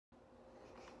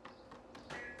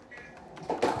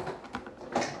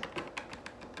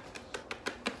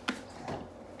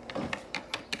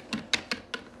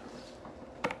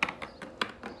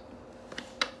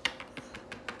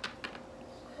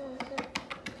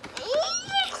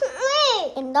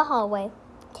in the hallway.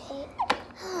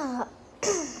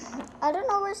 I don't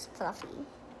know where's Fluffy.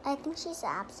 I think she's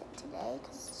absent today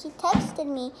because she texted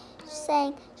me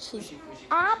saying she's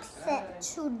absent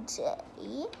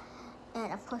today.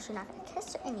 And of course, you're not going to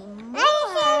kiss her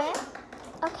anymore.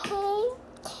 Okay?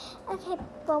 Okay,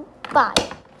 well, bye.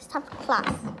 It's time for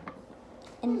class.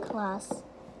 In class.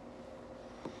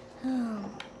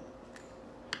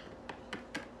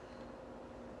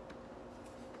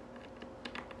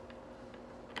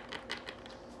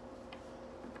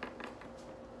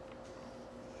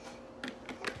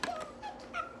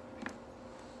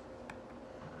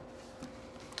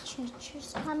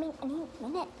 Teacher's coming any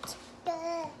minute.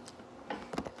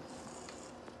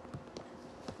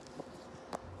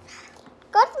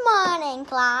 Good morning,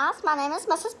 class. My name is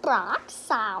Mrs. Brock.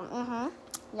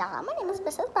 Yeah, my name is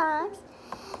Mrs. Brock.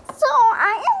 So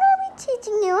I am going to be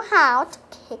teaching you how to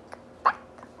kick back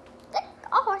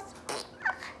a horse.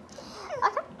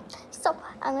 Okay. So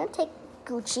I'm going to take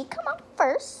Gucci. Come on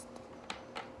first.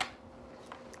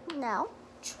 Now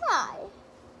try.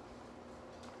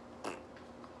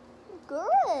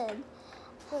 Good.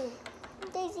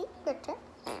 Daisy, your turn.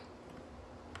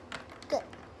 Good.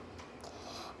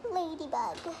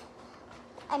 Ladybug.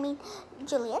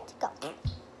 Juliet, go.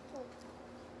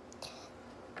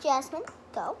 Jasmine,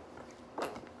 go.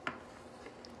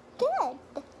 Good.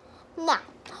 Now,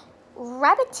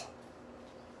 Rabbit.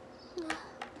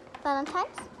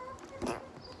 Valentine's.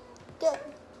 Good.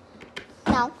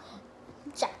 Now,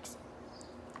 Jackson.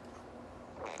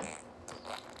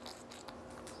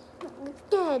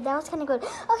 Good, that was kind of good.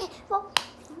 Okay, well,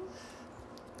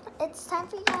 it's time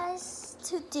for you guys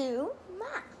to do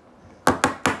math.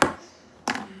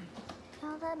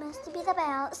 Oh, that must be the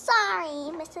bell.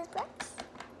 Sorry, Mrs. Brooks.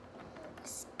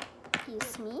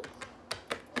 Excuse me.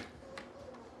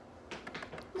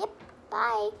 Yep,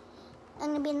 bye. I'm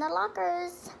going to be in the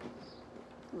lockers.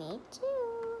 Me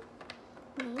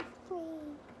too. Me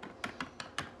free.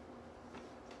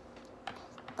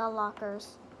 The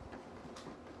lockers.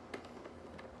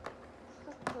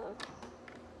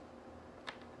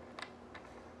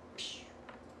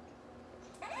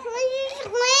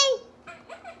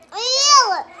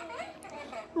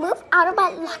 Move out of my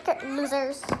locker,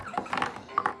 losers.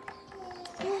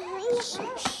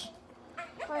 Shh.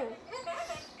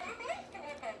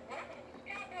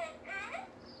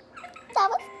 That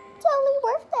was totally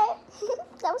worth it.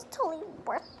 That was totally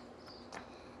worth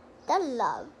the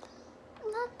love.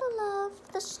 Not the love,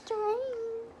 the strain.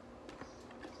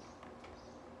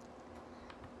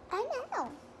 I know.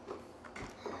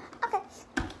 Okay.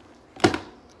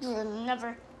 You'll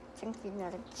never think you're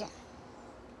not again.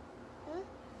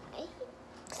 Okay.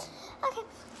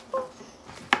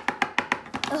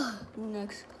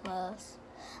 Next class.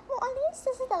 Well, at least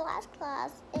this is the last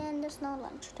class, and there's no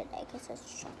lunch today because it's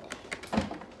Sunday.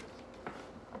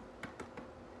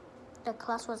 The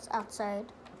class was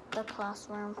outside the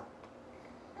classroom.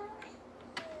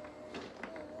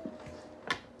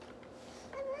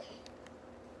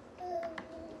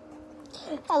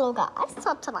 Hello guys,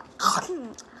 so tonight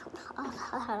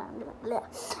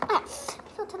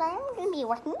so today I'm going to be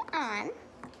working on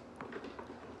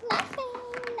nothing.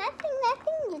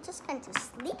 You're just going to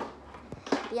sleep,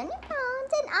 be on your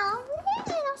phones, and all your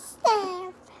little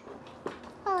stuff.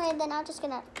 Alright, then I'm just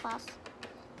going to class.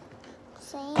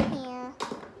 Same here.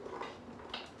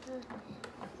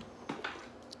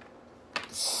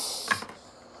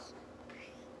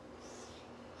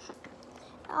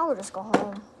 I'll just go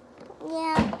home.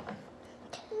 Yeah.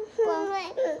 Well,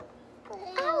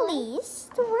 at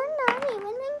least we're not even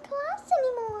in class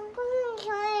anymore.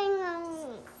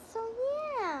 So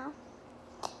yeah.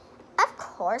 Of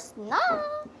course not.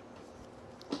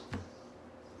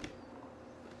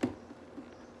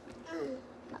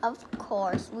 Of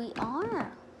course we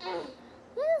are.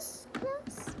 Yes.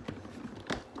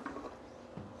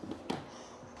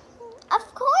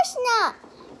 Of course not.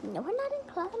 No, we're not in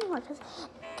class anymore because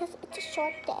it's a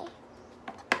short day.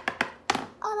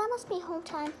 Oh, that must be home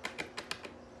time.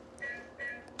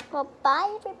 Well,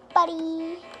 bye,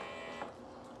 everybody.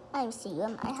 I'll see you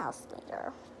in my house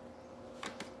later.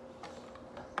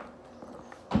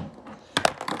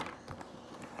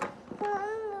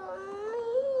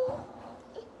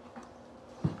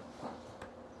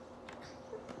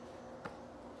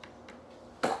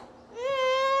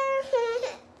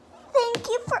 Thank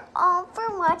you all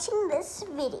for watching this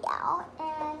video,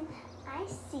 and I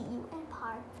see you in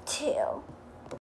part 2.